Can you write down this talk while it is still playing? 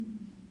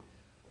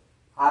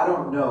I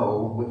don't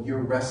know what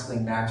your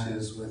wrestling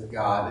matches with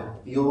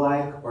God feel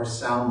like or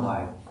sound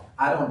like.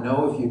 I don't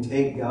know if you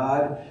take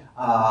God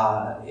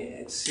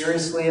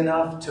seriously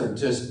enough to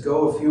just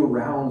go a few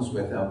rounds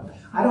with him.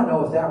 I don't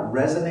know if that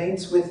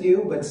resonates with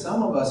you, but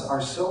some of us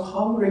are so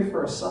hungry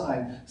for a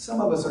sign.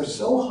 Some of us are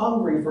so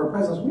hungry for a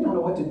presence, we don't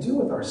know what to do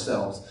with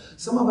ourselves.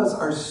 Some of us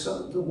are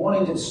so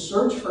wanting to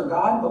search for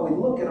God, but we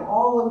look at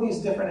all of these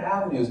different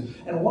avenues.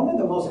 And one of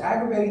the most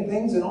aggravating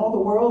things in all the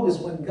world is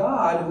when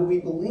God, who we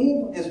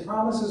believe his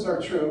promises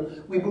are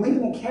true, we believe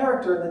in the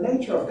character and the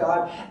nature of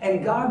God,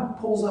 and God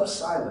pulls up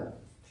silent.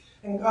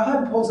 And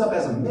God pulls up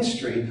as a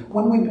mystery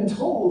when we've been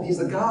told he's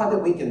a God that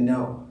we can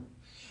know.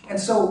 And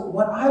so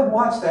when I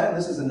watched that, and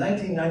this is a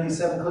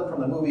 1997 clip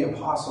from the movie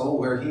Apostle,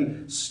 where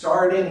he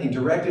starred in, he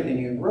directed, and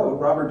he wrote,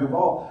 Robert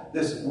Duvall,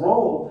 this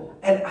role.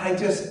 And I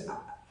just,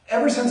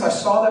 ever since I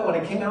saw that when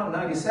it came out in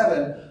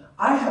 97,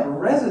 I have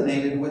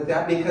resonated with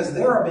that because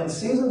there have been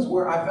seasons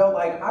where I felt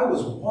like I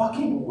was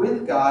walking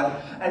with God,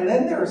 and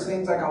then there were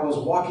things like I was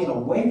walking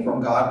away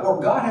from God,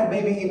 or God had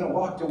maybe even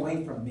walked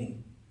away from me.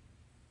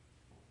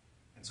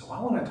 And so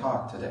I want to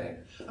talk today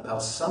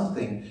about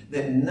something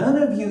that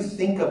none of you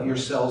think of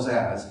yourselves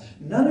as.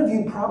 None of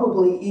you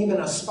probably even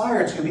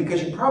aspire to,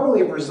 because you probably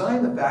have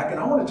resigned the fact. And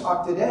I want to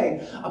talk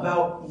today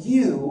about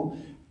you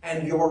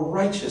and your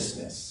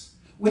righteousness.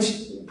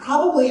 Which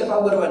probably, if I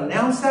would have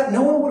announced that,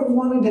 no one would have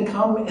wanted to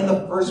come in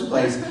the first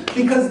place.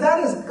 Because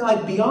that is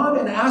like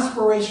beyond an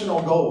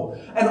aspirational goal.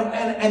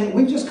 And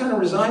we've just kind of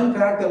resigned the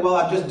fact that, well,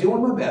 I'm just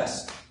doing my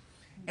best.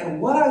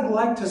 And what I'd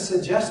like to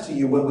suggest to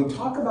you when we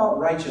talk about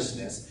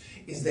righteousness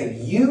is that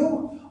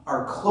you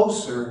are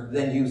closer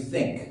than you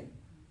think.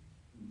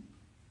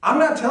 I'm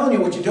not telling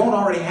you what you don't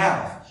already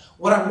have.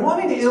 What I'm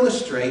wanting to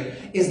illustrate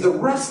is the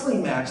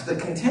wrestling match, the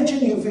contention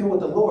you feel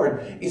with the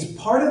Lord is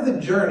part of the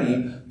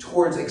journey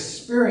towards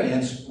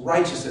experienced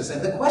righteousness.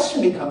 And the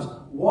question becomes,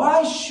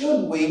 why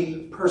should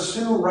we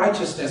pursue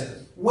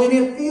righteousness when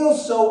it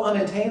feels so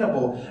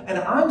unattainable? And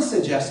I'm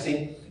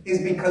suggesting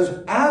is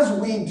because as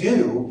we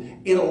do,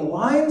 it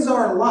aligns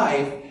our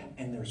life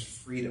and there's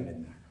freedom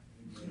in that.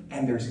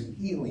 And there's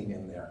healing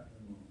in there.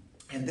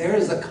 And there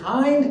is a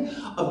kind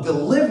of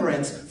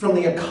deliverance from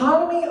the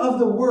economy of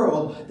the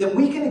world that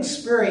we can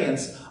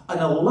experience an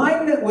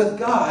alignment with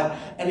God,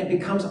 and it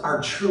becomes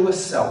our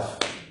truest self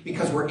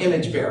because we're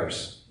image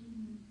bearers.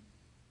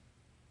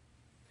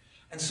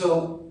 And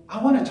so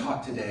I want to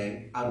talk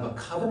today out of a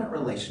covenant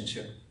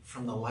relationship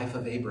from the life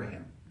of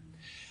Abraham.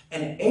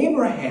 And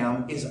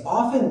Abraham is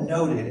often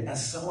noted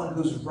as someone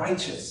who's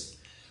righteous.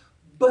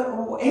 But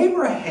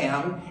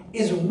Abraham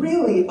is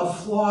really a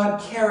flawed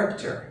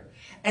character.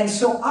 And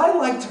so I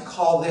like to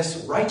call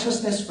this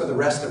righteousness for the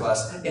rest of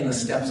us in the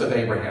steps of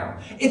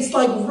Abraham. It's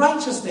like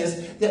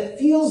righteousness that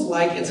feels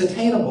like it's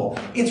attainable.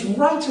 It's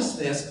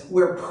righteousness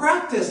where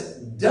practice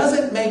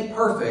doesn't make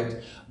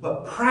perfect,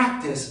 but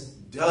practice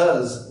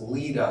does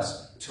lead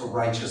us to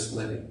righteous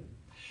living.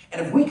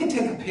 And if we could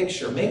take a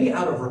picture, maybe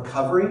out of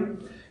recovery,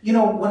 you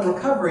know, when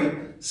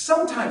recovery,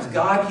 sometimes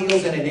God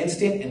heals in an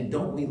instant, and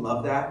don't we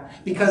love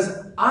that? Because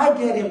I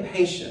get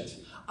impatient.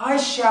 I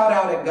shout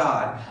out at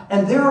God,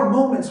 and there are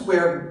moments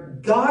where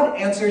God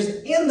answers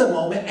in the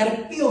moment, and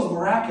it feels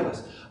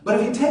miraculous. But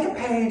if you take a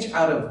page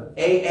out of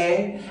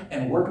AA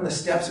and work in the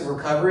steps of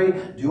recovery,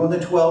 doing the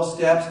 12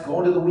 steps,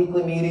 going to the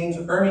weekly meetings,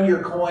 earning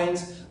your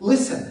coins,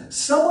 listen,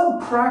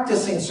 someone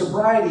practicing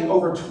sobriety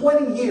over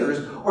 20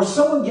 years or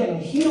someone getting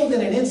healed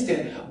in an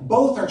instant,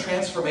 both are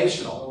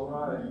transformational.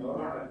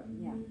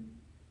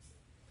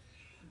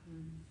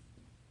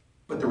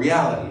 But the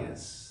reality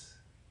is,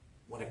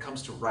 when it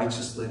comes to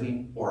righteous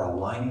living or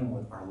aligning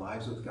with our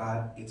lives with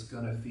God, it's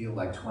going to feel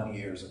like 20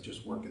 years of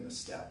just working the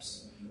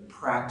steps,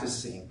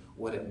 practicing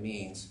what it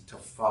means to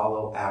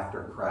follow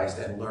after Christ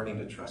and learning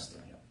to trust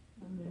in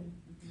him.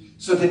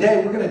 So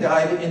today we're going to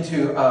dive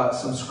into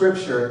some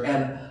scripture,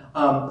 and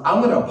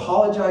I'm going to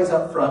apologize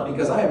up front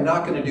because I am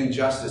not going to do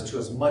justice to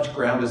as much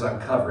ground as I'm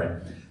covering.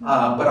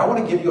 But I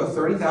want to give you a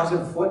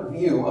 30,000-foot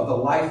view of the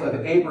life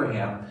of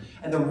Abraham.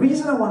 And the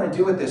reason I want to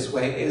do it this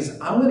way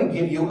is I'm going to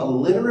give you a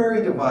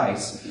literary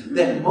device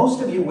that most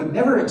of you would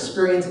never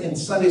experience in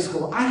Sunday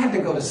school. I had to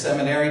go to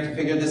seminary to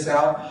figure this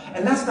out.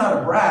 And that's not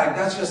a brag.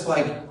 That's just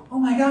like, oh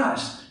my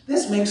gosh,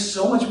 this makes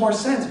so much more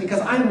sense because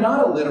I'm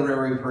not a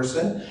literary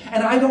person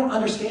and I don't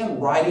understand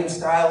writing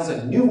styles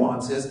and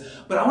nuances.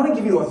 But I want to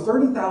give you a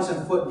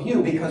 30,000-foot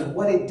view because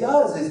what it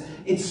does is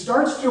it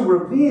starts to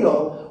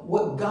reveal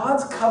what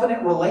God's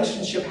covenant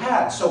relationship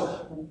had.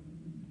 So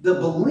the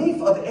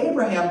belief of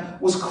Abraham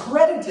was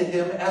credited to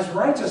him as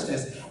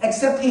righteousness,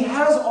 except he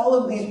has all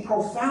of these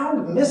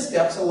profound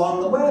missteps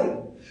along the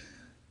way.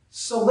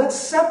 So let's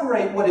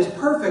separate what is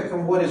perfect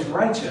from what is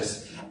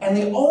righteous. And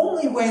the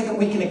only way that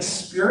we can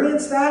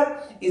experience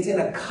that is in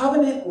a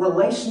covenant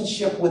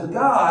relationship with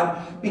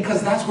God,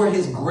 because that's where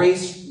his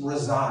grace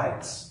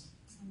resides.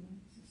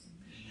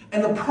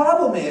 And the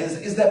problem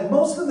is that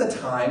most of the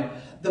time,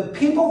 the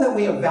people that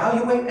we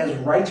evaluate as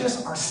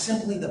righteous are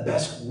simply the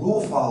best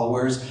rule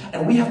followers,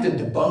 and we have to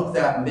debunk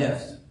that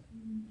myth.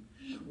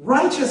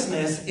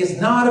 Righteousness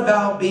is not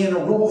about being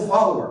a rule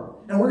follower.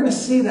 And we're going to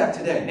see that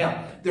today.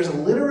 Now, there's a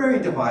literary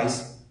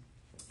device,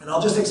 and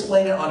I'll just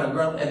explain it and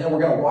then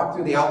we're going to walk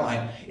through the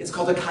outline. It's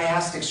called a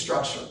chiastic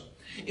structure.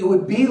 It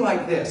would be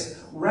like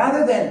this.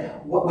 Rather than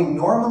what we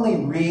normally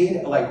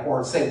read,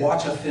 or say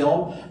watch a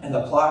film, and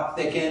the plot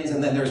thickens,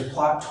 and then there's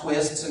plot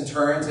twists and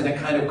turns, and it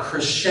kind of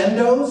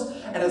crescendos,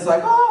 and it's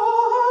like,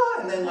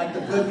 and then the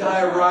good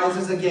guy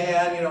rises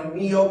again,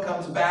 Neo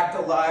comes back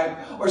to life,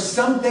 or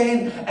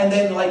something, and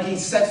then he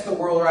sets the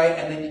world right,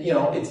 and then,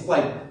 it's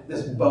like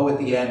this bow at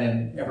the end,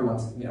 and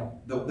everyone's,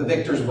 the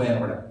victors win,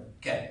 or whatever.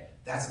 Okay,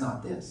 that's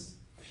not this.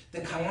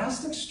 The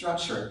chiastic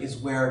structure is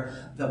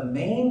where the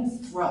main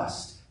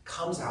thrust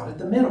comes out at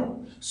the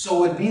middle.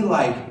 So it'd be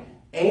like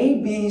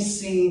A, B,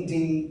 C,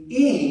 D,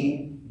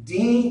 E,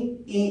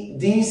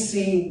 D,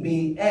 C,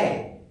 B,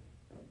 A.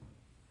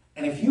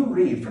 And if you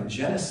read from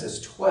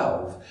Genesis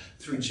 12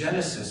 through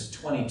Genesis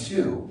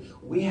 22,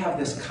 we have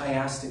this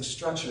chiastic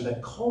structure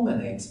that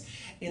culminates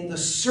in the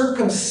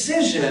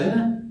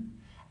circumcision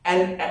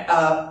and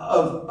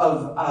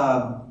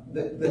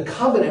the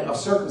covenant of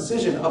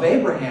circumcision of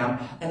Abraham,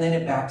 and then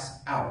it backs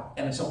out.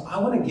 And so I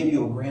want to give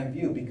you a grand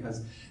view,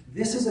 because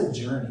this is a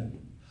journey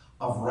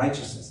of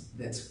righteousness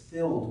that's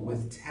filled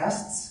with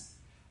tests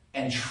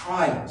and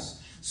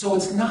trials. So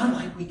it's not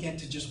like we get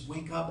to just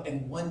wake up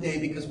and one day,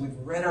 because we've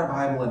read our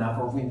Bible enough,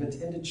 or we've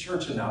attended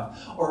church enough,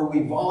 or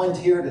we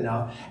volunteered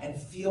enough, and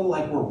feel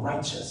like we're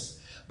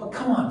righteous. But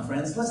come on,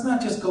 friends, let's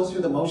not just go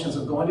through the motions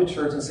of going to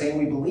church and saying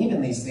we believe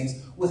in these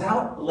things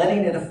without letting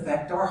it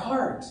affect our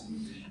heart.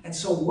 And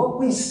so what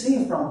we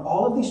see from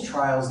all of these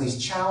trials,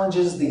 these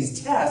challenges,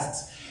 these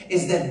tests,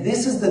 is that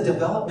this is the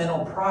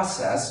developmental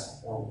process,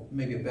 or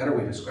maybe a better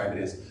way to describe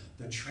it is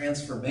the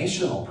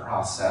transformational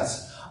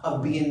process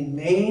of being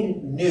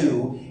made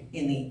new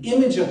in the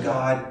image of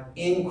God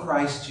in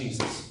Christ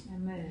Jesus.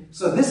 Amen.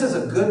 So this is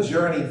a good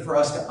journey for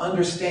us to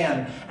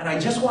understand, and I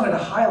just wanted to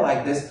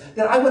highlight this,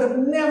 that I would have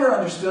never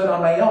understood on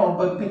my own,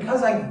 but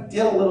because I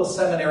did a little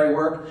seminary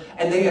work,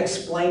 and they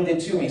explained it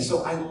to me.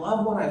 So I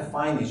love when I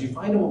find these. You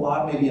find them a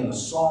lot maybe in the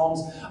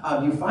Psalms.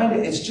 You find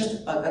it's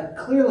just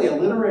clearly a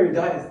literary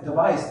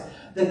device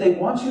that they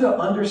want you to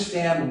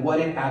understand what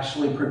it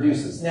actually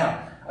produces.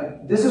 Now,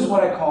 this is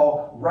what I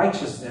call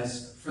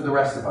righteousness for the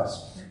rest of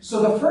us.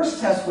 So the first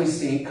test we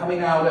see coming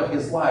out of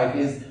his life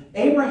is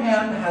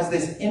Abraham has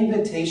this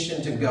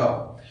invitation to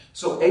go.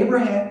 So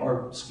Abraham,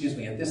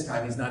 at this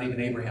time he's not even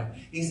Abraham,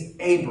 he's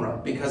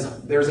Abram,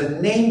 because there's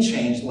a name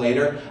change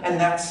later, and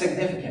that's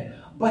significant.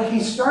 But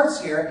he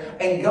starts here,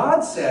 and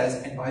God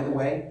says, and by the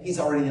way, he's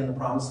already in the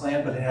promised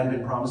land, but it hadn't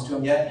been promised to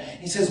him yet.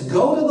 He says,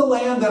 go to the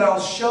land that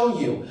I'll show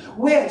you,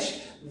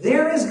 which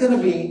there is going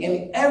to be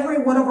in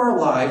every one of our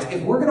lives,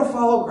 if we're going to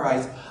follow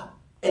Christ,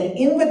 an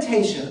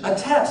invitation, a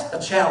test, a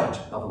challenge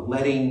of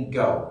letting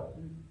go.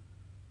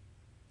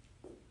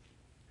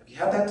 Have you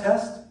had that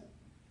test?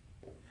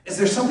 Is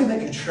there something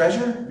that you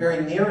treasure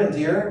very near and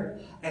dear,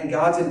 and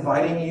God's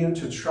inviting you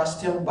to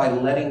trust him by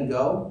letting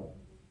go?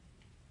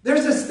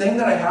 There's this thing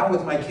that I have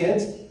with my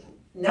kids.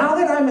 Now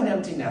that I'm an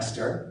empty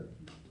nester,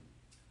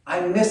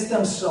 I miss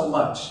them so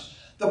much.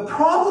 The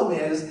problem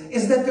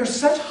is that they're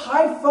such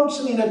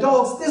high-functioning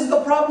adults. This is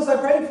the problems I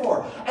prayed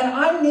for. And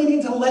I'm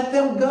needing to let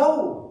them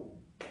go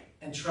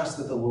and trust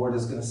that the Lord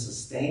is going to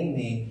sustain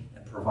me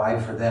and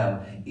provide for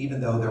them,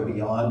 even though they're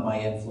beyond my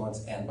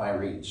influence and my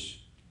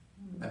reach.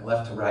 I'm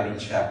left to writing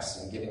checks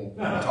and giving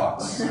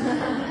talks.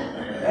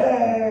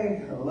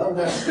 Hey, I love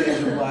that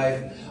stage of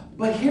life.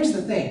 But here's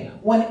the thing.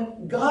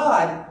 When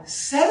God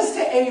says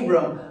to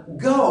Abram,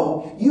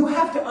 go, you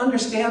have to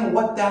understand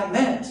what that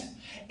meant.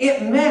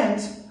 It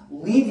meant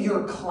leave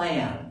your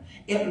clan.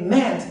 It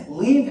meant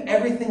leave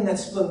everything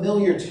that's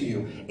familiar to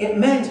you. It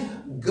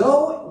meant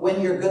go when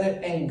you're going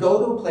to, and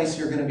go to a place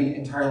you're going to be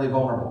entirely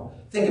vulnerable.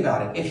 Think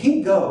about it. If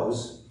he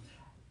goes,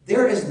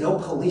 there is no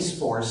police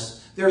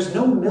force. There's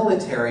no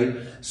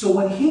military. So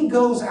when he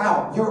goes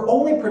out, your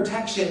only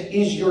protection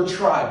is your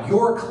tribe,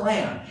 your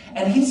clan.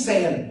 And he's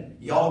saying,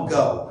 y'all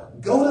go.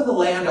 Go to the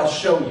land I'll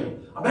show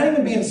you. I'm not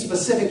even being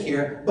specific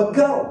here, but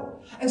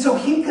go. And so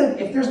he could,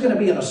 if there's going to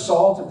be an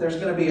assault, if there's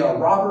going to be a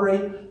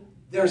robbery,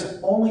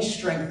 there's only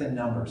strength in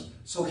numbers.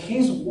 So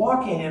he's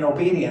walking in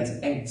obedience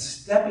and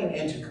stepping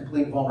into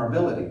complete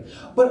vulnerability.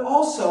 But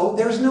also,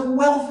 there's no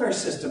welfare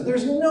system.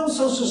 There's no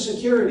social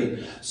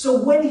security.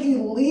 So when he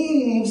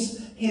leaves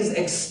his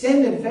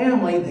extended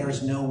family,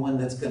 there's no one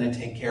that's going to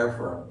take care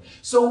for him.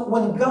 So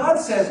when God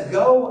says,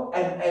 go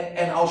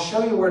and I'll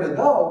show you where to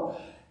go,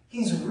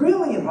 he's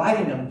really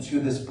inviting him to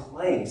this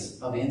place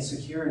of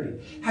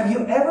insecurity. Have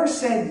you ever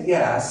said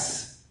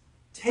yes,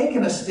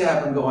 taken a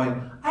step and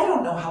going, I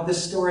don't know how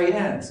this story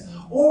ends?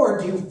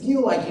 Or do you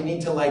feel like you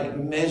need to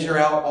measure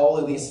out all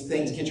of these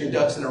things, get your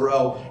ducks in a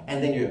row,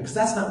 and then because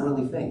that's not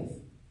really faith.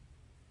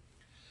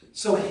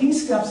 So he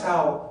steps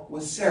out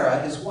with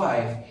Sarah, his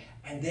wife,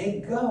 and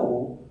they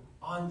go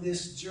on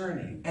this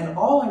journey. And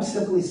all I'm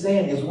simply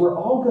saying is we're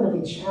all going to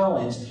be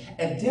challenged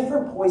at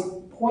different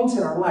points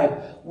in our life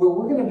where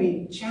we're going to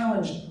be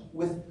challenged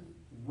with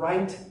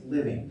right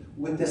living,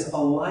 with this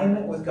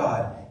alignment with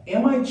God.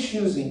 Am I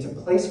choosing to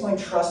place my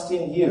trust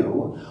in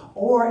you,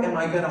 or am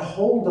I going to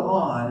hold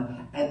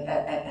on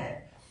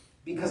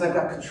because I've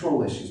got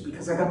control issues,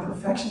 because I've got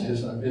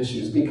perfectionism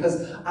issues,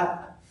 because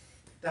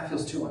that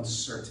feels too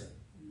uncertain?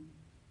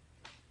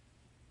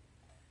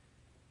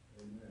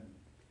 Amen.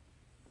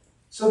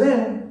 So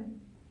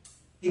then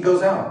he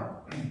goes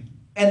out.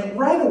 And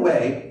right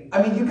away,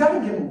 I mean, you've got to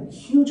give him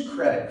huge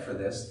credit for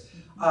this,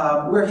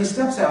 where he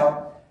steps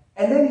out,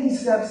 and then he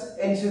steps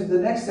into the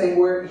next thing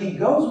where he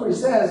goes where he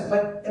says,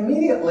 but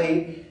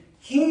immediately,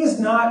 he's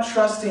not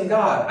trusting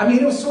God. I mean,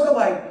 it was sort of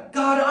like,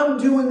 God, I'm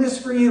doing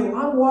this for you.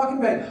 I'm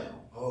walking back.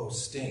 Oh,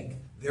 stink.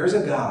 There's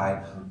a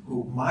guy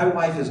who, my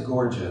wife is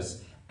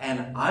gorgeous,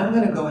 and I'm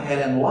going to go ahead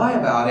and lie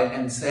about it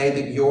and say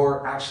that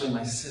you're actually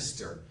my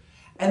sister.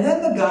 And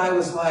then the guy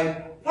was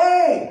like,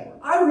 hey,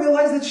 I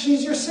realize that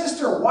she's your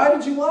sister. Why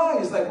did you lie?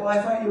 He's like, well, I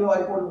thought you would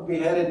have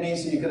beheaded me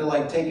so you could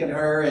have taken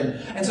her.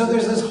 And so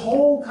there's this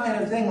whole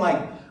kind of thing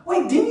like,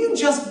 wait, didn't you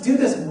just do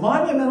this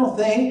monumental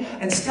thing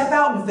and step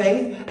out in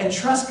faith and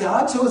trust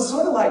God? So it's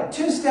sort of like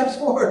 2 steps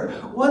forward,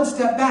 1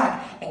 step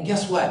back. And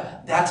guess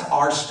what? That's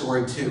our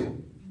story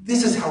too.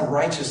 This is how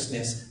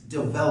righteousness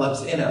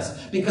develops in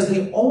us. Because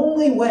the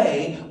only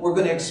way we're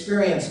going to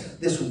experience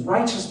this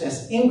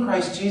righteousness in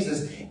Christ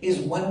Jesus is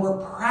when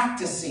we're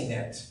practicing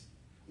it.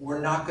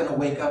 We're not going to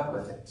wake up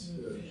with it.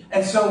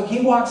 And so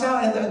he walks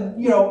out,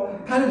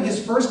 and kind of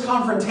his first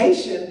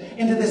confrontation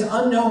into this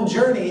unknown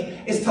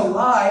journey is to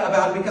lie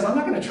about it, because I'm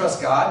not going to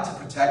trust God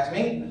to protect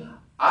me.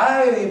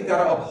 I've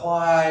got to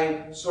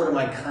apply sort of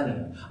my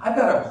cunning. I've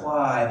got to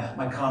apply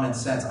my common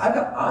sense.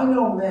 I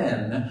know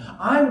men.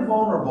 I'm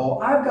vulnerable.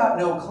 I've got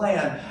no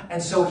clan.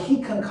 And so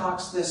he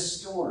concocts this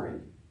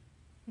story.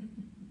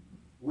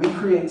 We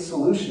create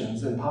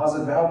solutions and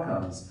positive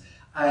outcomes.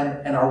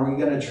 And are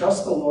we going to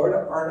trust the Lord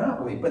or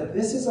not? But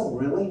this is a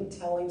really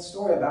telling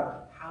story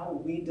about how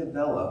we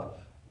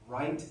develop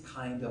right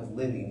kind of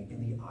living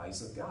in the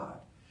eyes of God.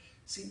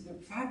 See, the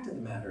fact of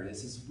the matter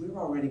is we're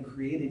already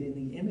created in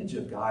the image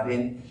of God,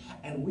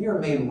 and we are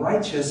made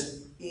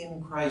righteous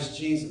in Christ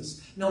Jesus.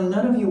 Now,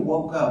 none of you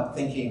woke up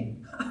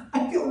thinking,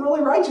 I feel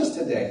really righteous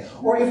today.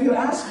 Or if you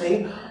ask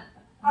me,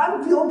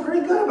 I'm feeling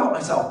pretty good about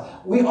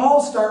myself. We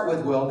all start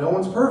with, well, no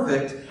one's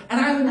perfect.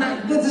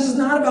 And this is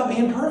not about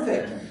being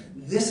perfect.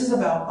 This is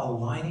about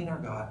aligning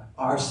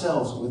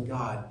ourselves with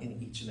God in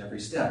each and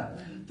every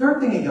step. Third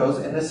thing he goes,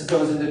 and this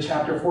goes into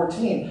chapter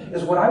 14,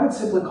 is what I would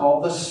simply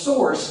call the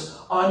source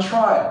on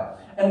trial.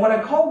 And what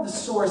I call the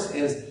source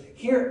is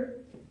here,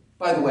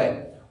 by the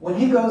way, when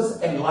he goes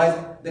and he lies,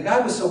 the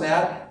guy was so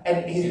mad,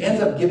 and he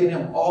ends up giving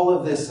him all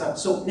of this stuff.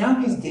 So now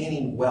he's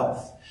gaining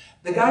wealth.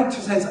 The guy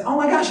says, oh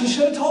my gosh, you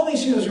should have told me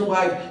she was your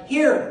wife.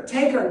 Here,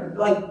 take her,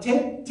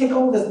 take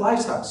all of this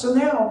livestock. So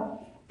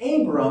now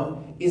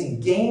Abram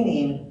is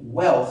gaining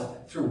wealth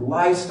through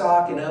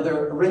livestock and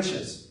other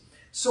riches.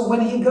 So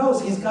when he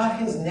goes, he's got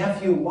his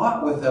nephew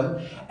Lot with him,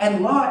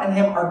 and Lot and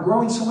him are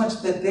growing so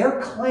much that their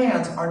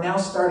clans are now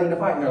starting to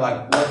fight. And they're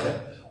like, look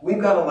it,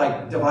 we've got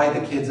to divide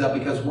the kids up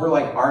because we're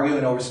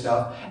arguing over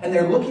stuff. And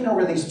they're looking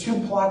over these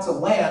 2 plots of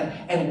land,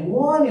 and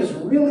one is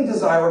really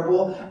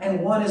desirable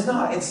and one is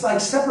not. It's like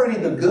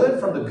separating the good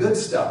from the good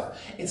stuff.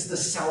 It's the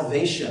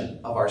salvation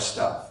of our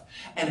stuff.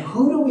 And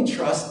who do we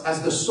trust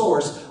as the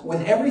source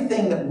with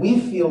everything that we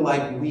feel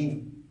like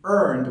we've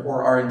earned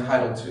or are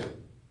entitled to?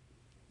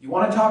 You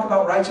want to talk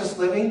about righteous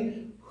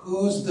living?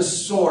 Who's the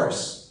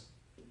source?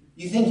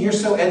 You think you're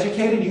so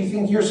educated? You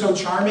think you're so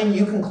charming?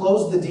 You can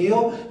close the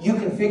deal? You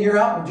can figure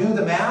out and do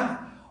the math?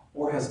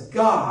 Or has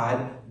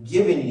God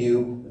given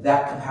you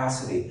that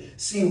capacity?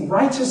 See,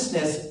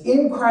 righteousness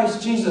in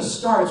Christ Jesus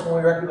starts when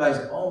we recognize,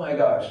 oh my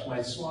gosh,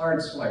 my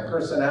smarts, my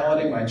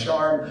personality, my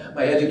charm,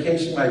 my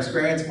education, my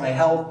experience, my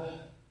health,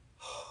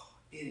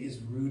 it is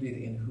rooted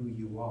in who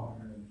you are.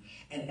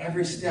 And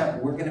every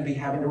step, we're going to be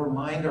having to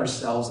remind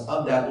ourselves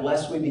of that,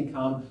 lest we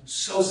become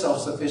so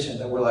self-sufficient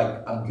that we're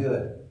like, I'm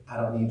good. I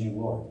don't need you,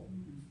 Lord.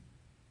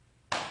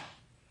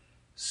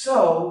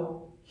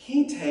 So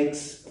he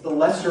takes the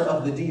lesser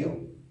of the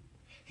deal.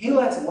 He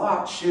lets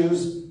Lot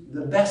choose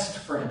the best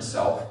for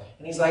himself.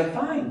 And he's like,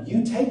 fine,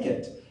 you take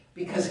it.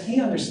 Because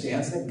he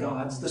understands that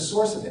God's the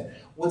source of it.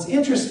 What's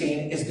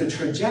interesting is the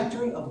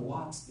trajectory of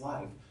Lot's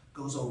life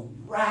goes a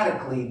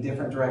radically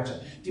different direction.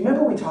 Do you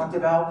remember we talked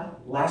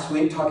about last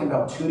week, talking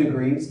about 2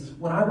 degrees?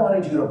 When I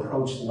wanted you to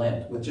approach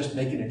Lent with just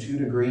making a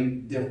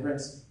 2-degree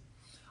difference,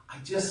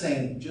 I'm just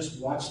saying,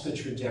 just watch the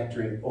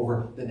trajectory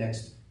over the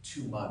next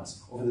 2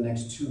 months, over the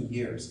next 2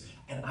 years.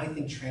 And I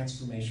think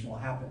transformation will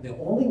happen. The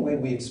only way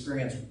we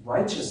experience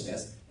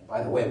righteousness, and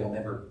by the way, we'll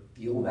never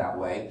feel that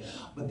way,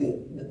 but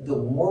the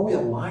more we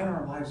align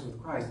our lives with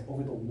Christ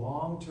over the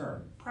long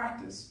term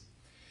practice,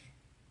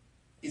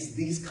 is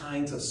these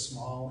kinds of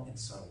small and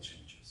subtle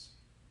changes.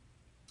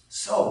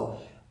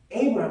 So,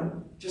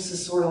 Abram just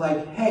is sort of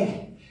like,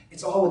 hey,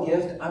 it's all a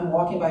gift. I'm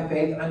walking by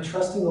faith. I'm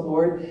trusting the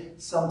Lord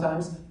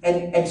sometimes.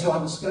 And so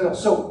I'm just going to go.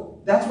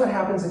 So that's what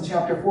happens in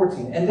chapter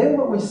 14. And then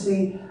what we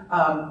see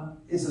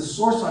is the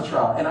source on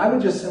trial. And I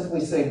would just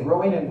simply say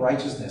growing in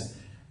righteousness.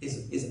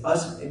 is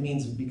us. It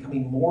means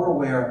becoming more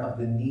aware of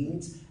the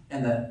needs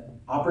and the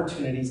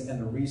opportunities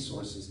and the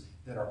resources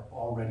that are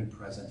already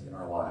present in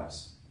our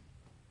lives.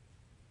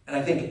 And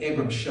I think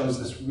Abram shows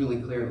this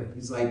really clearly.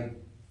 He's like,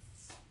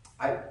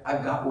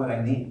 I've got what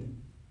I need.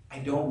 I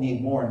don't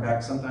need more. In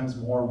fact, sometimes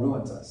more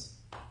ruins us.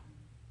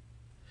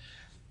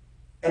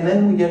 And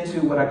then we get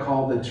to what I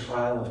call the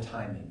trial of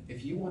timing.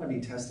 If you want to be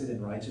tested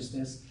in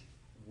righteousness,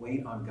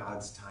 wait on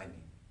God's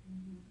timing.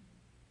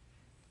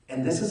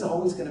 And this is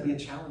always going to be a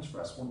challenge for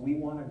us. When we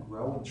want to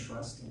grow and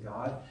trust in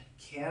God,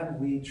 can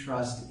we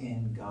trust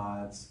in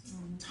God's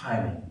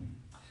timing?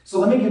 So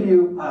let me give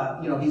you,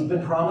 he's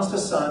been promised a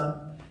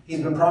son.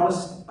 He's been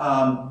promised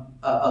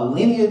a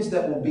lineage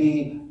that will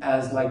be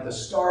as like the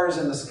stars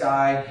in the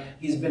sky.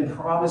 He's been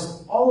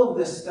promised all of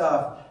this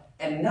stuff,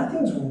 and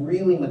nothing's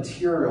really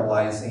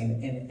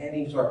materializing in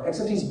any sort,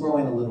 except he's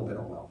growing a little bit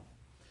of wealth.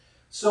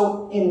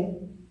 So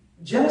in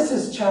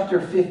Genesis chapter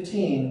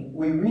 15,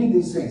 we read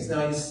these things. Now,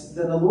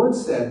 then the Lord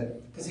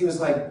said, because he was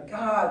like,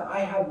 God, I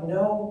have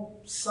no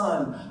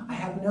son. I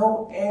have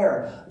no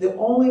heir. The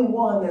only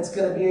one that's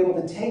going to be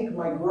able to take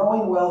my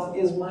growing wealth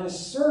is my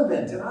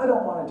servant, and I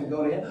don't want it to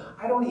go to him.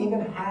 I don't even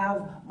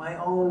have my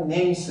own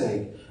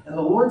namesake. And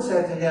the Lord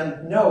said to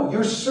him, no,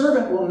 your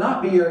servant will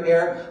not be your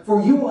heir,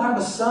 for you will have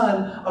a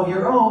son of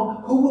your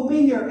own who will be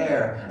your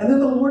heir. And then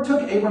the Lord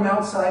took Abram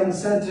outside and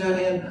said to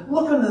him,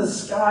 look into the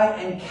sky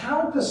and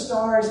count the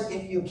stars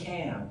if you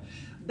can.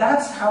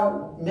 That's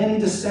how many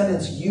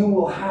descendants you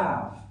will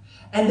have.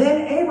 And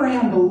then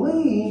Abraham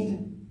believed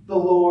the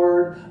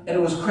Lord, and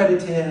it was credited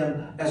to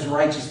him as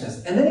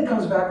righteousness. And then he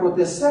comes back with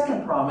this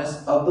second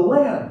promise of the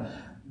land.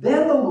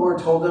 Then the Lord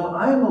told him,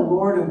 I am the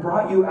Lord who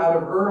brought you out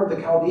of Ur of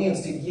the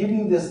Chaldeans to give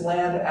you this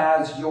land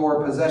as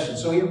your possession.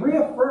 So he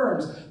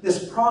reaffirms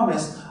this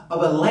promise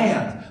of a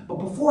land. But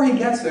before he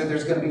gets there,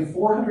 there's going to be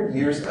 400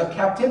 years of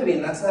captivity.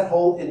 And that's that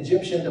whole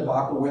Egyptian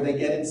debacle where they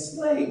get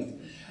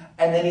enslaved.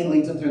 And then he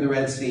leads them through the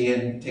Red Sea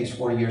and it takes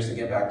 40 years to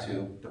get back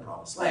to the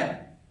promised land.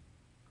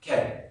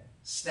 Okay,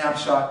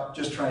 snapshot,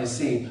 just trying to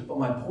see. But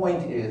my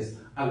point is,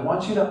 I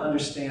want you to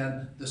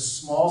understand the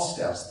small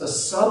steps, the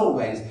subtle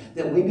ways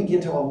that we begin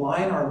to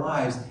align our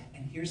lives.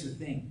 And here's the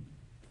thing.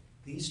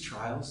 These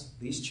trials,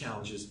 these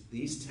challenges,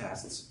 these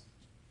tests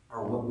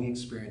are what we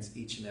experience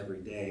each and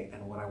every day.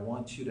 And what I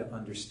want you to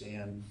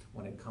understand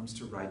when it comes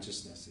to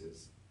righteousness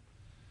is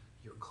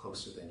you're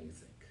closer than you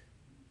think.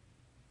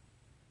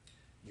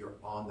 You're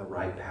on the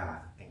right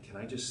path. And can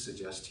I just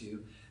suggest to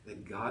you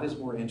that God is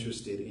more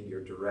interested in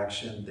your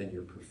direction than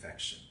your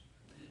perfection?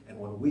 And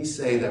when we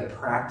say that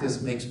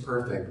practice makes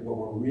perfect,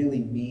 what we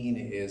really mean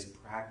is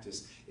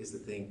practice is the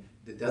thing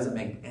that doesn't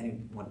make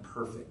anyone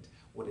perfect.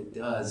 What it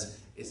does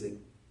is it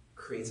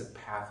creates a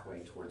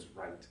pathway towards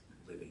right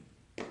living.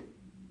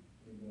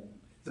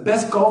 The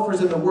best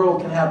golfers in the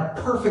world can have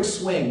perfect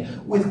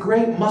swing with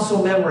great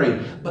muscle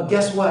memory, but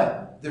guess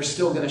what? They're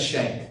still going to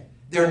shank.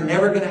 They're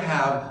never going to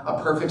have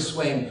a perfect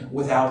swing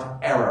without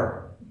error.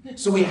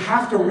 So we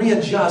have to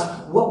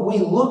readjust what we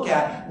look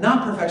at,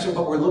 not perfection,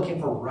 but we're looking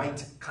for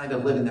right kind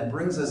of living that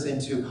brings us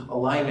into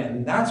alignment.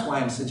 And that's why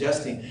I'm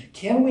suggesting,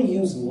 can we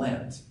use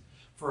Lent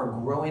for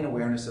a growing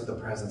awareness of the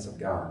presence of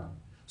God?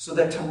 So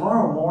that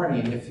tomorrow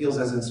morning it feels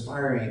as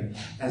inspiring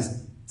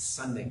as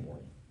Sunday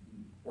morning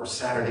or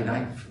Saturday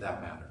night for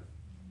that matter.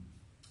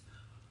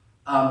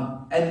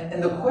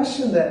 And the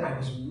question that I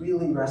was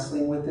really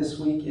wrestling with this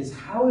week is,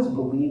 how is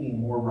believing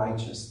more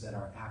righteous than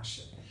our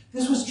action?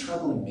 This was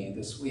troubling me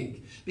this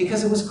week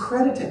because it was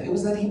credited. It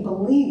was that he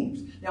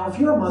believed. Now, if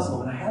you're a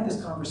Muslim, and I had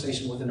this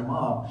conversation with an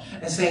imam,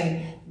 and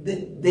saying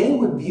that they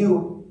would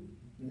view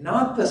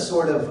not the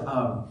sort of,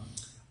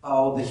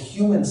 the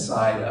human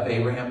side of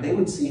Abraham, they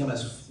would see him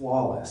as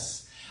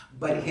flawless.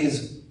 But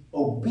his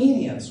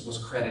obedience was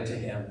credited to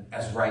him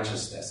as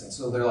righteousness. And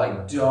so they're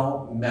like,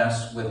 don't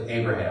mess with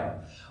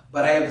Abraham.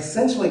 But I have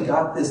essentially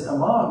got this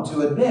imam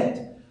to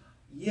admit,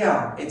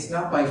 yeah, it's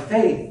not by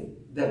faith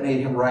that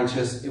made him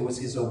righteous. It was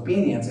his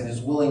obedience and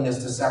his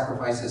willingness to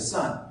sacrifice his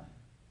son.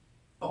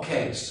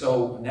 Okay,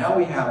 so now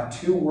we have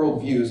two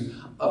worldviews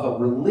of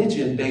a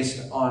religion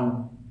based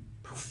on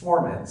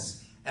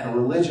performance and a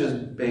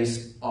religion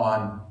based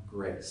on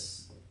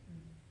grace.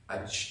 I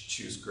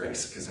choose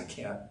grace because I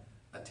can't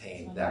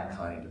attain that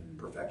kind of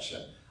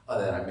perfection.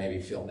 Other than I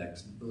maybe feel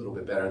a little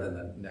bit better than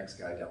the next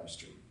guy down the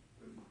street.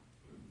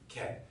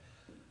 Okay.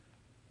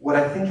 What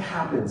I think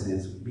happens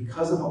is,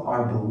 because of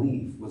our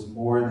belief was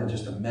more than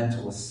just a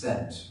mental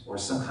assent or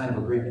some kind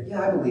of agreement,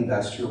 yeah, I believe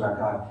that's true about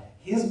God.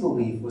 His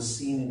belief was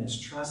seen in his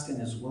trust and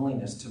his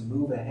willingness to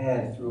move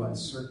ahead through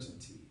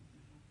uncertainty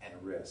and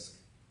risk.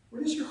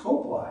 Where does your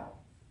hope lie?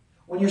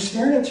 When you're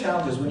staring at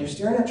challenges, when you're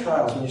staring at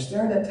trials, when you're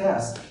staring at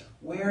tests,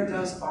 where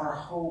does our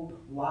hope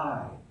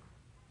lie?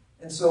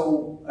 And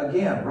so,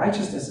 again,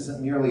 righteousness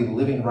isn't merely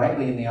living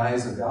rightly in the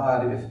eyes of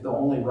God if the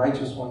only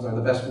righteous ones are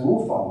the best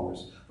rule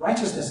followers.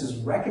 Righteousness is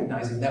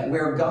recognizing that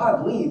where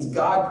God leads,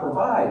 God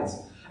provides.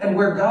 And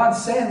where God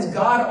sends,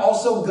 God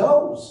also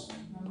goes.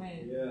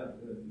 Amen.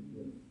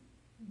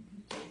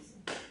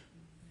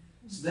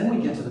 So then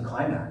we get to the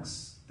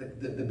climax.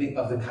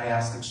 of the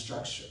chiastic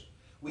structure.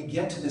 We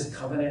get to this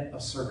covenant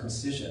of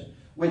circumcision,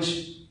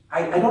 which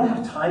I don't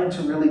have time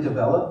to really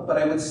develop, but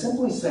I would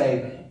simply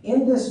say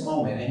in this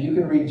moment, and you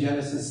can read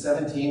Genesis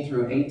 17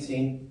 through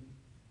 18,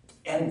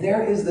 and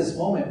there is this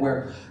moment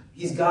where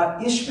he's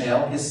got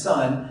Ishmael, his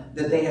son,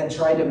 that they had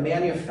tried to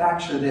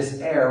manufacture this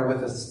heir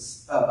with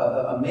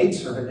a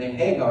maidservant named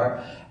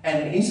Hagar,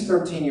 and he's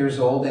 13 years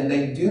old, and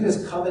they do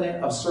this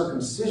covenant of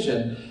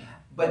circumcision,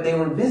 but they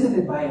were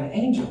visited by an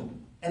angel.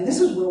 And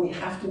this is where we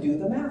have to do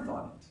the math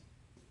on it.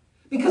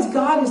 Because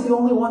God is the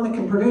only one that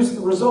can produce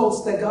the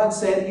results that God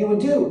said he would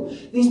do.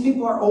 These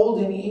people are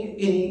old in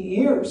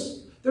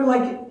years. They're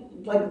like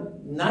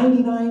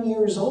 99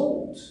 years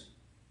old.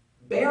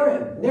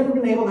 Barren. Never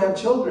been able to have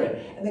children.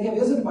 And they get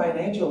visited by an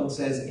angel and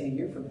says, in a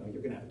year from now,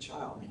 you're going to have a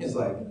child. And he's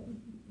like,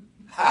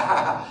 ha ha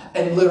ha.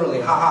 And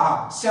literally, ha ha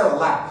ha. Sarah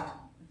laughed.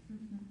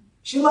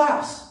 She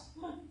laughs.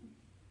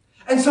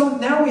 And so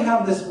now we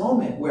have this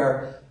moment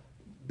where,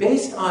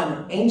 based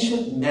on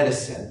ancient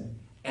medicine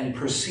and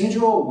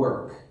procedural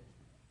work,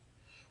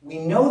 we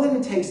know that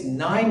it takes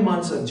 9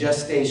 months of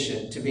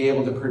gestation to be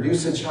able to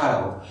produce a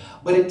child,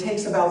 but it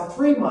takes about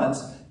 3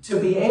 months to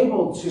be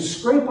able to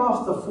scrape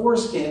off the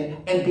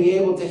foreskin and be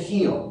able to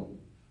heal.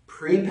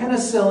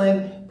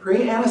 Pre-penicillin,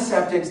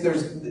 pre-antiseptics,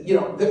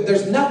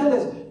 there's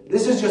nothing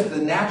this is just the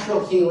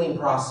natural healing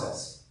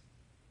process.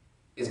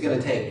 It's going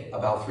to take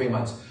about 3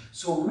 months.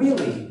 So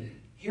really,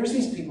 here's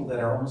these people that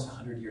are almost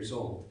 100 years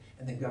old,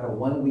 and they've got a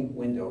 1-week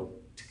window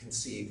to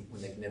conceive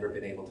when they've never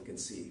been able to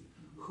conceive.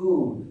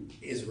 Who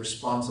is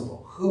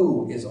responsible?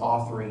 Who is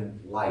authoring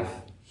life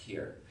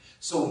here?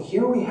 So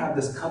here we have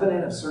this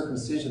covenant of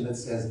circumcision that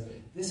says,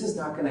 this is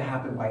not going to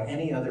happen by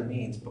any other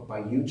means, but by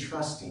you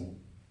trusting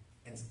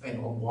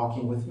and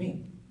walking with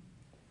me.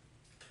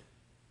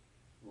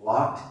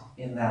 Locked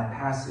in that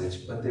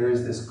passage, but there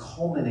is this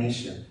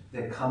culmination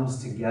that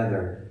comes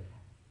together.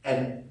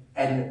 And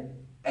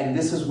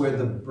this is where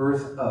the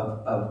birth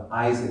of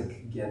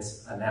Isaac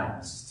gets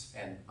announced.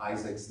 And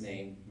Isaac's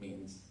name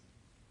means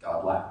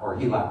God laughs, or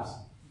he laughs.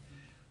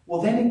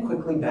 Well, then it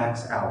quickly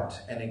backs out,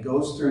 and it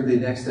goes through the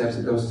next steps.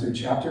 It goes through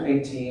chapter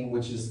 18,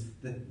 which is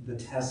the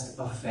test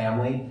of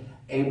family.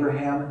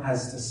 Abraham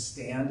has to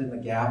stand in the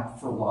gap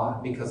for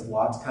Lot because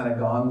Lot's kind of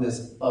gone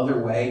this other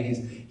way.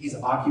 He's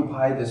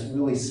occupied this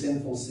really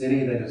sinful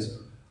city that is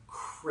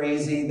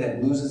crazy,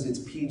 that loses its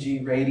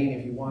PG rating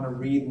if you want to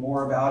read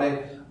more about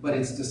it, but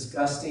it's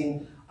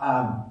disgusting.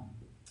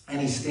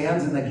 And he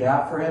stands in the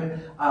gap for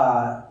him,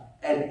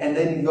 and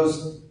then he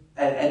goes.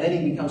 And then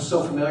he becomes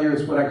so familiar.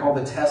 It's what I call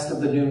the test of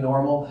the new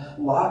normal.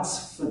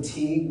 Lot's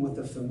fatigue with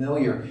the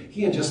familiar.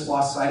 He had just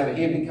lost sight of it.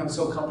 He had become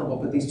so comfortable.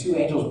 But these two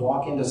angels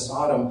walk into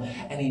Sodom,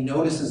 and he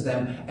notices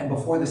them. And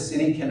before the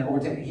city can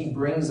overtake, he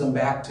brings them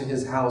back to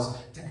his house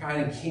to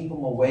kind of keep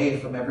them away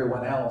from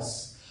everyone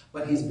else.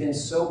 But he's been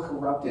so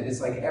corrupted.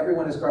 It's like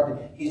everyone is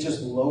corrupted. He's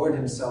just lowered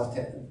himself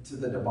to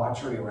the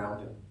debauchery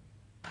around him.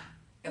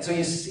 And so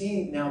you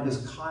see now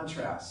this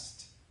contrast.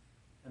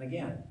 And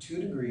again,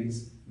 2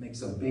 degrees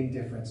makes a big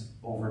difference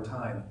over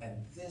time.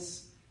 And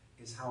this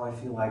is how I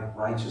feel like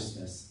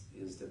righteousness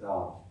is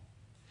developed.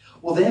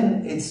 Well,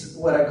 then it's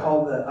what I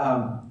call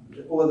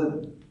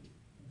the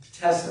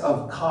test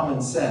of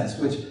common sense,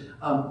 which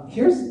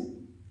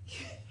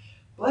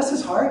bless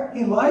his heart,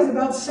 he lies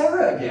about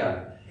Sarah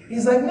again.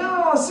 He's like,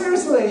 no,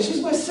 seriously,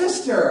 she's my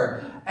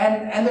sister.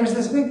 And there's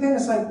this big thing.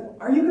 It's like,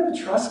 are you going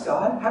to trust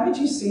God? Haven't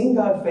you seen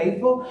God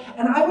faithful?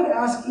 And I would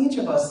ask each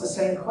of us the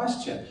same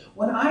question.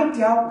 When I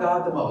doubt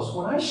God the most,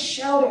 when I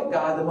shout at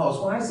God the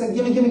most, when I say,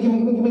 give me,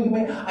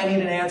 I need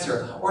an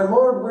answer. Or,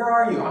 Lord, where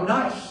are you? I'm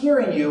not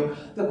hearing you.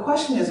 The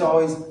question is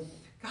always,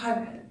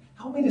 God,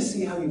 help me to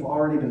see how you've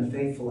already been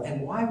faithful.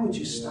 And why would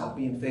you stop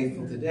being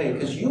faithful today?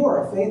 Because you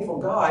are a faithful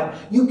God.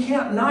 You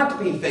can't not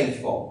be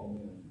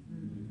faithful.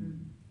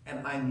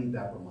 And I need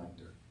that reminder.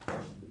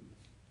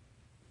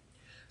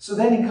 So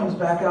then he comes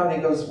back out and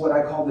he goes, what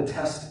I call the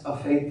test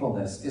of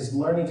faithfulness, is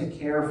learning to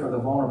care for the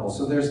vulnerable.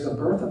 So there's the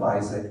birth of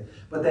Isaac,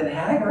 but then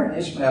Hagar and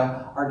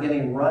Ishmael are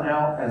getting run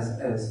out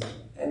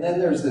and then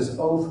there's this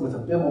oath with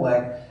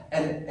Abimelech,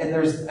 and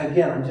there's,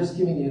 again, I'm just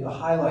giving you the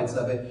highlights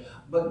of it,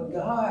 but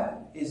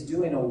God is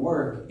doing a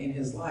work in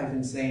his life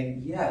and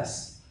saying,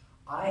 yes,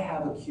 I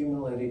have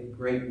accumulated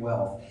great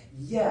wealth.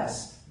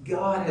 Yes,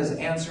 God has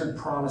answered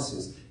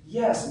promises.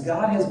 Yes,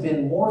 God has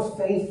been more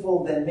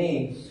faithful than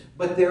me,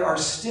 but there are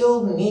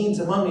still needs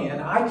among me,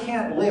 and I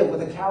can't live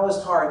with a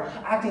calloused heart,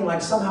 acting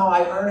like somehow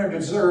I earn or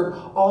deserve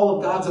all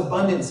of God's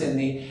abundance in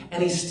me,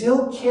 and he's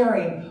still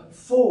caring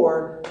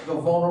for the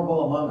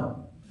vulnerable among them.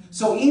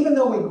 So even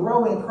though we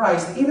grow in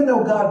Christ, even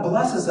though God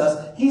blesses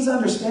us, he's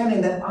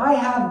understanding that I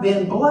have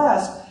been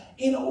blessed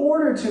in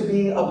order to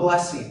be a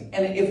blessing.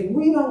 And if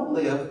we don't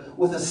live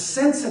with a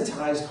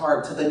sensitized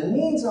heart to the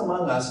needs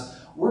among us,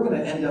 we're going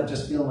to end up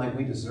just feeling like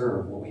we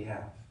deserve what we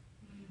have.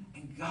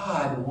 And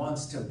God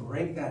wants to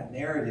break that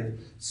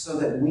narrative so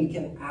that we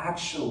can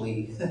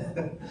actually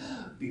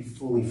be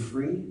fully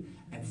free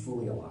and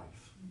fully alive.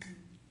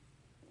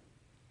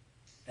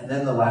 And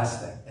then the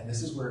last thing, and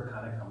this is where it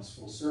kind of comes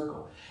full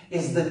circle,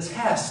 is the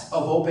test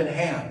of open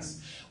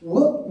hands.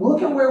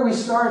 Look at where we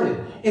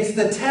started. It's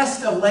the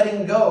test of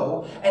letting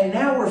go, and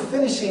now we're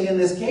finishing in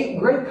this great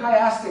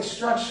chiastic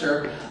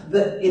structure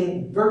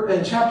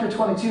in chapter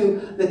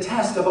 22, the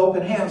test of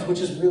open hands,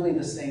 which is really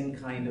the same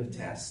kind of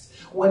test.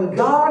 When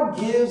God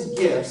gives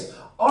gifts,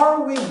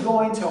 are we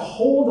going to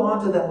hold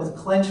on to them with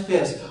clenched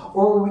fists,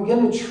 or are we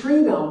going to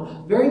treat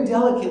them very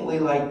delicately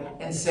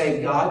and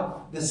say, God,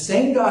 the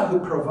same God who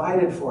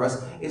provided for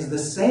us is the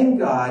same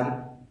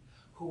God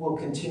who will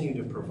continue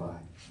to provide.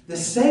 The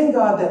same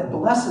God that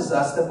blesses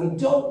us that we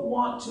don't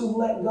want to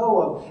let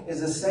go of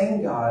is the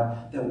same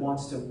God that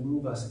wants to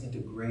move us into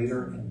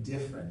greater and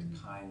different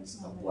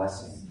kinds of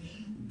blessing.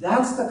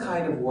 That's the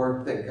kind of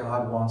work that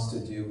God wants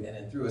to do in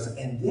and through us.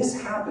 And this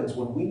happens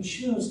when we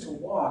choose to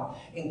walk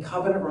in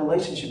covenant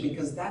relationship,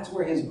 because that's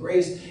where His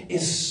grace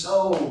is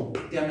so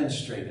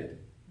demonstrated.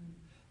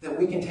 That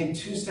we can take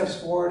 2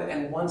 steps forward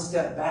and 1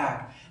 step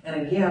back.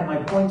 And again, my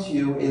point to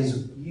you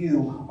is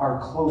you are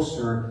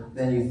closer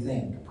than you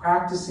think.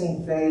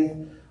 Practicing faith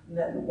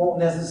won't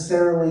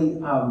necessarily,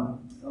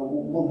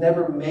 will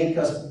never make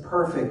us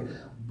perfect,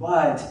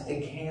 but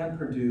it can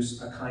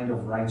produce a kind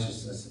of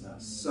righteousness in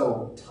us.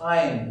 So,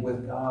 time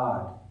with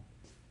God,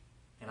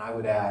 and I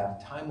would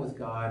add, time with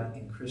God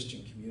in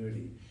Christian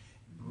community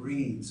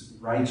breeds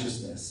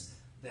righteousness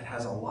that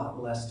has a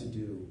lot less to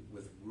do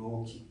with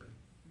rule keeping.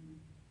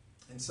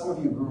 And some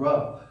of you grew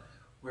up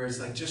where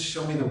it's like, just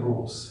show me the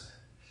rules.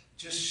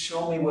 Just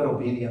show me what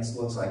obedience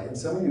looks like. And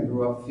some of you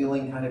grew up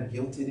feeling kind of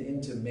guilted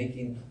into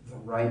making the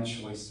right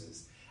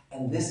choices.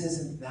 And this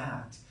isn't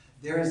that.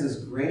 There is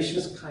this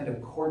gracious kind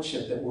of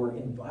courtship that we're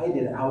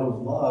invited out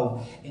of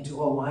love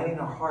into aligning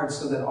our hearts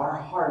so that our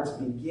hearts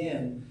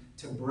begin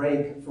to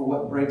break for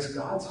what breaks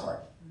God's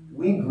heart.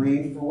 We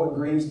grieve for what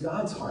grieves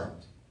God's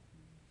heart.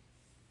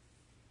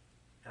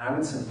 And I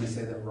would simply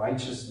say that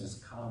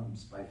righteousness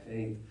comes by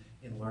faith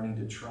in learning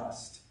to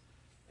trust.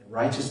 And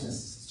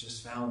righteousness is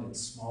just found in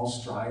small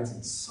strides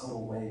and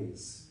subtle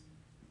ways.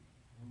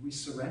 We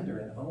surrender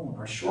and own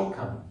our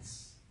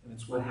shortcomings. And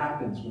it's what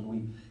happens when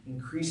we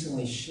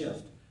increasingly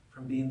shift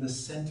from being the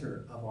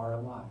center of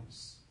our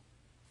lives.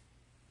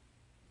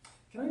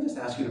 Can I just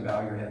ask you to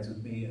bow your heads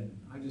with me? And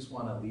I just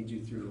want to lead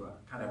you through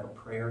a kind of a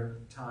prayer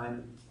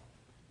time.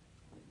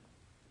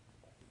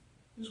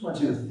 I just want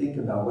you to think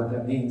about what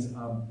that means.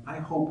 I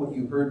hope what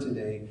you heard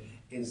today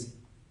is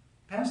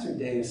Pastor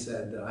Dave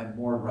said that I'm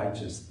more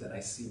righteous than I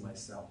see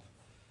myself.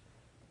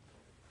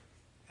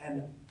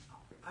 And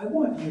I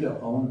want you to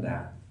own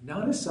that.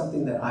 Not as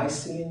something that I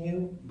see in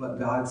you, but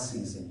God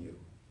sees in you.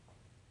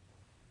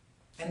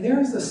 And there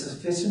is a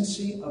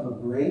sufficiency of a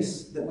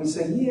grace that we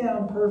say, yeah,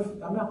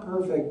 I'm not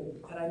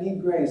perfect, and I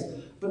need grace.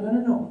 But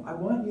no. I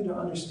want you to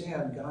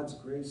understand God's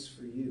grace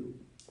for you.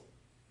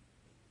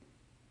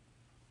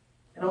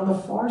 And on the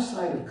far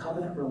side of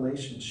covenant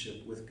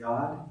relationship with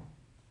God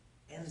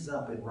ends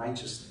up in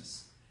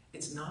righteousness.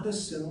 It's not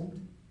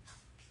assumed,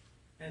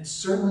 and it's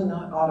certainly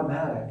not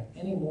automatic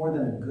any more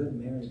than a good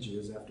marriage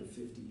is after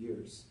 50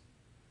 years.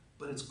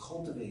 But it's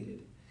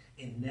cultivated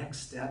in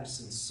next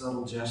steps and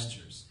subtle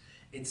gestures.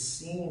 It's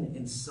seen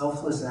in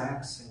selfless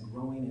acts and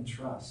growing in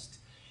trust.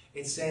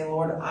 It's saying,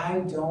 Lord,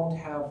 I don't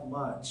have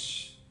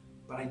much,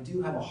 but I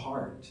do have a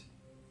heart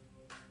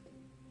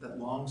that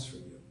longs for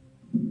you.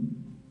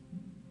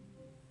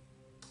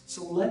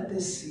 So let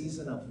this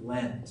season of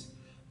Lent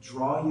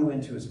draw you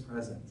into His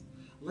presence.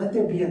 Let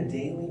there be a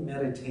daily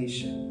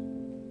meditation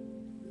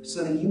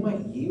so that you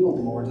might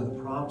yield more to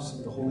the promise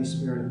of the Holy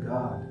Spirit of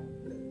God.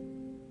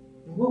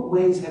 In what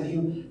ways have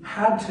you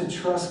had to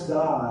trust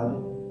God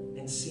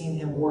and seen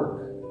Him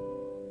work?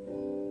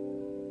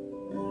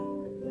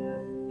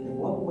 In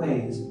what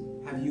ways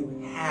have you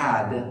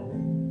had,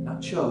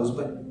 not chose,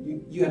 but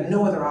you had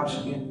no other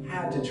option, you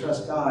had to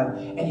trust God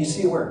and you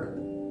see it work?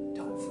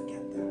 Don't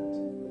forget that.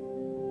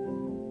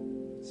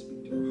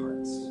 Speak to our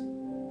hearts.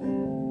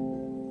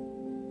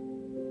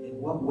 In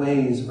what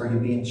ways are you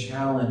being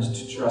challenged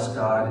to trust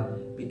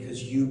God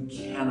because you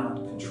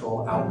cannot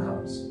control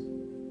outcomes?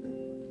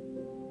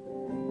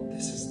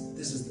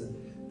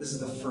 This is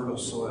the fertile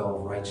soil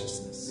of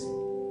righteousness.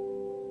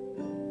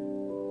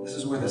 This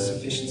is where the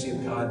sufficiency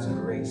of God's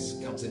grace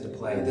comes into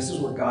play. This is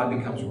where God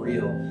becomes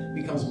real,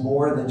 becomes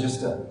more than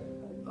just a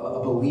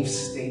belief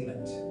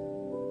statement.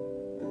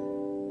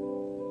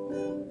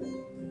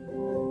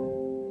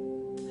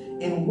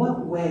 In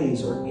what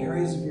ways or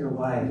areas of your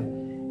life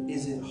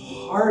is it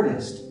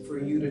hardest for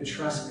you to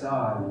trust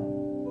God?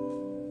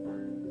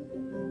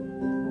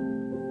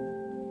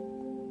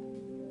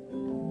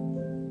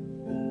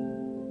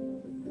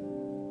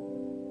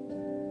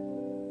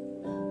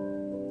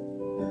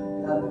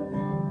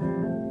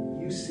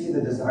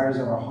 The desires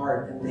of our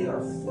heart, and they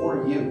are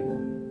for you.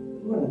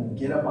 You wouldn't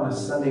get up on a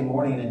Sunday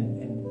morning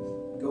and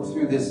go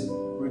through this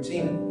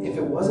routine if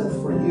it wasn't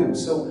for you.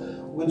 So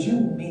would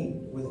you meet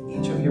with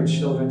each of your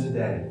children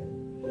today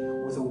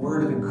with a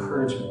word of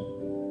encouragement?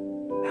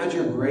 Add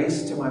your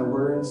grace to my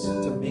words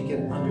to make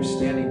it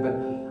understanding, but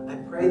I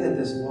pray pray that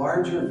this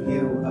larger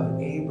view of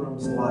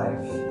Abram's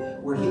life,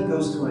 where he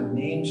goes through a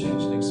name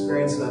change and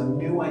experiences a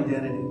new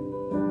identity,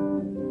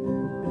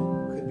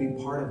 could be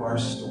part of our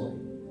story.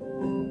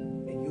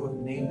 And you have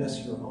named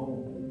us your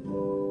own.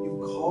 You've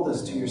called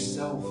us to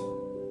yourself.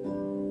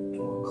 And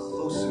we're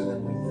closer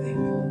than we think.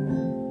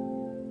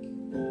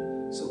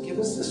 So give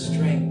us the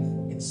strength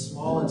in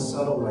small and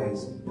subtle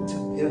ways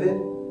to pivot,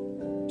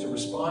 to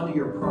respond to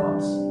your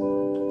prompts,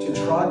 to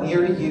draw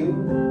near to you,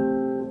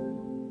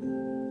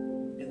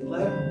 and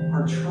let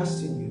our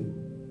trust in you,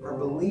 our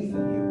belief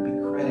in you, be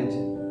credited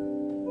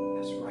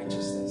as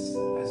righteousness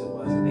as it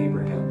was in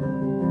Abraham.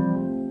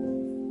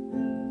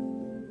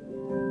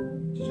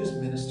 Would you just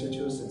minister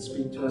to us and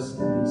speak to us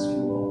in these few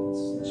moments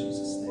in Jesus'